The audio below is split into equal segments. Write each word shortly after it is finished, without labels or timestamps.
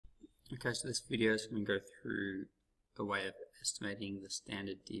Okay, so this video is going to go through a way of estimating the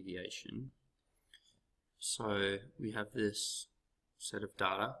standard deviation. So we have this set of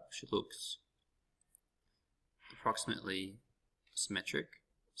data which looks approximately symmetric,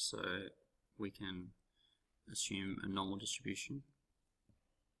 so we can assume a normal distribution.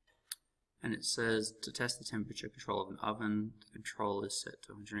 And it says to test the temperature control of an oven, the control is set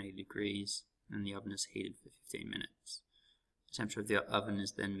to 180 degrees and the oven is heated for 15 minutes. The temperature of the oven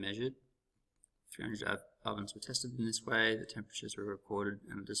is then measured. 300 ovens were tested in this way. The temperatures were recorded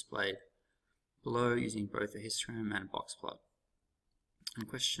and displayed below using both a histogram and a boxplot. And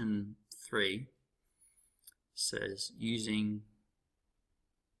question 3 says using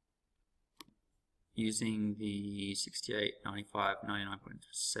the 68, 95,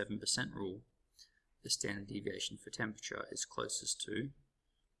 99.7% rule, the standard deviation for temperature is closest to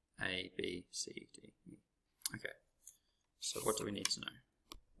A, B, C, D, E. Okay, so what do we need to know?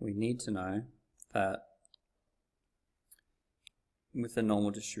 We need to know that with a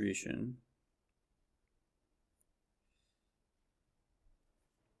normal distribution,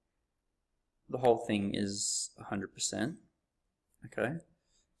 the whole thing is 100%. Okay,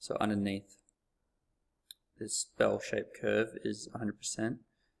 so underneath this bell-shaped curve is 100%.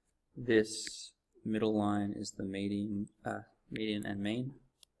 This middle line is the median and mean.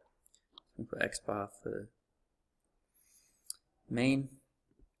 We put X bar for mean,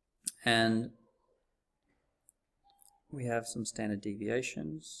 and we have some standard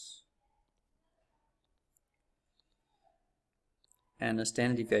deviations. And a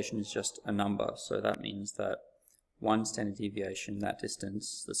standard deviation is just a number, so that means that one standard deviation, that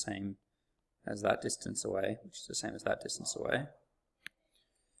distance, is the same as that distance away, which is the same as that distance away.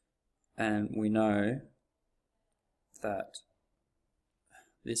 And we know that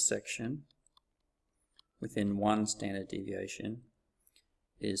this section within one standard deviation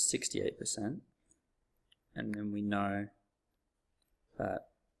is 68%. And then we know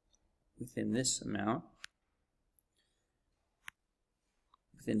that within this amount,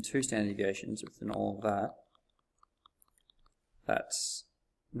 within two standard deviations, within all of that, that's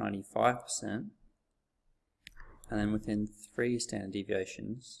 95%. And then within three standard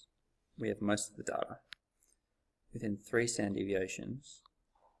deviations, we have most of the data. Within three standard deviations,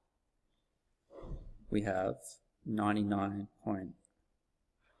 we have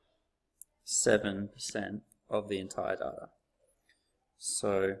 99.7% of the entire data.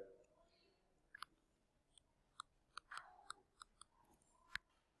 So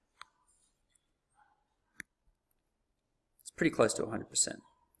it's pretty close to 100%.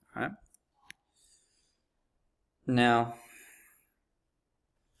 Right? Now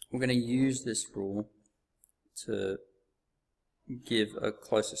we're going to use this rule to give a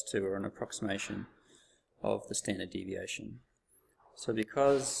closest to or an approximation of the standard deviation. So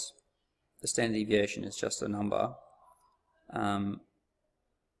because the standard deviation is just a number, and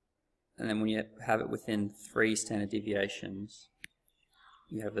then when you have it within three standard deviations,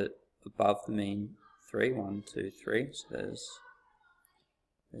 you have it above the mean 3, 1, 2, 3. So there's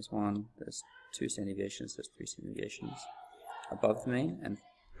one, there's two standard deviations, there's three standard deviations above the mean, and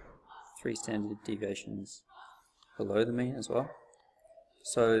three standard deviations below the mean as well.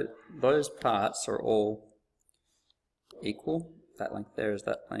 So those parts are all equal. That length there is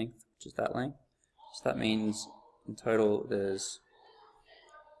that length, which is that length. So that means in total there's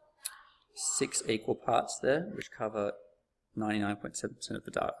 6 equal parts there, which cover 99.7% of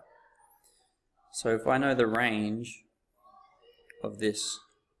the data. So if I know the range of this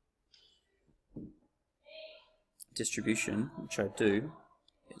distribution, which I do,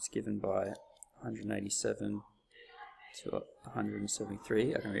 it's given by 187 to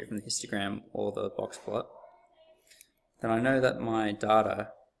 173. I can read it from the histogram or the box plot. Then I know that my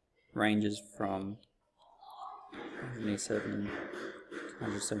data ranges from 187 to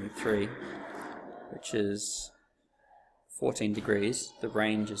 173, which is 14 degrees. The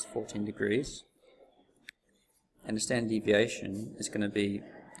range is 14 degrees. And the standard deviation is going to be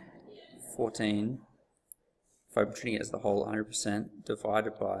 14, if I'm treating it as the whole 100%,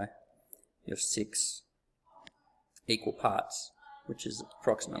 divided by your 6 equal parts, which is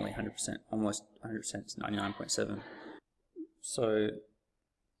approximately 100%, almost 100%, it's 99.7. So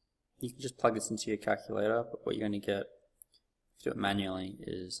you can just plug this into your calculator, but what you're going to get, if you do it manually,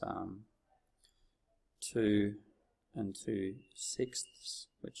 is 2 and 2/6,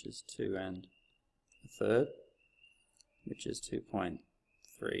 which is 2 and a third, which is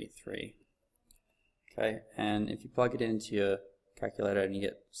 2.33. Okay, and if you plug it into your calculator and you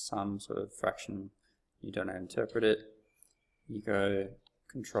get some sort of fraction, you don't know how to interpret it, you go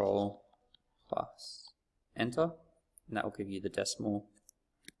Control plus Enter, and that will give you the decimal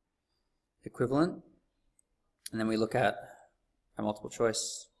equivalent, and then we look at our multiple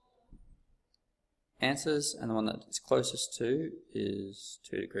choice answers, and the one that is closest to is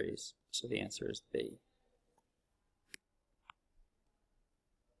 2 degrees, so the answer is B.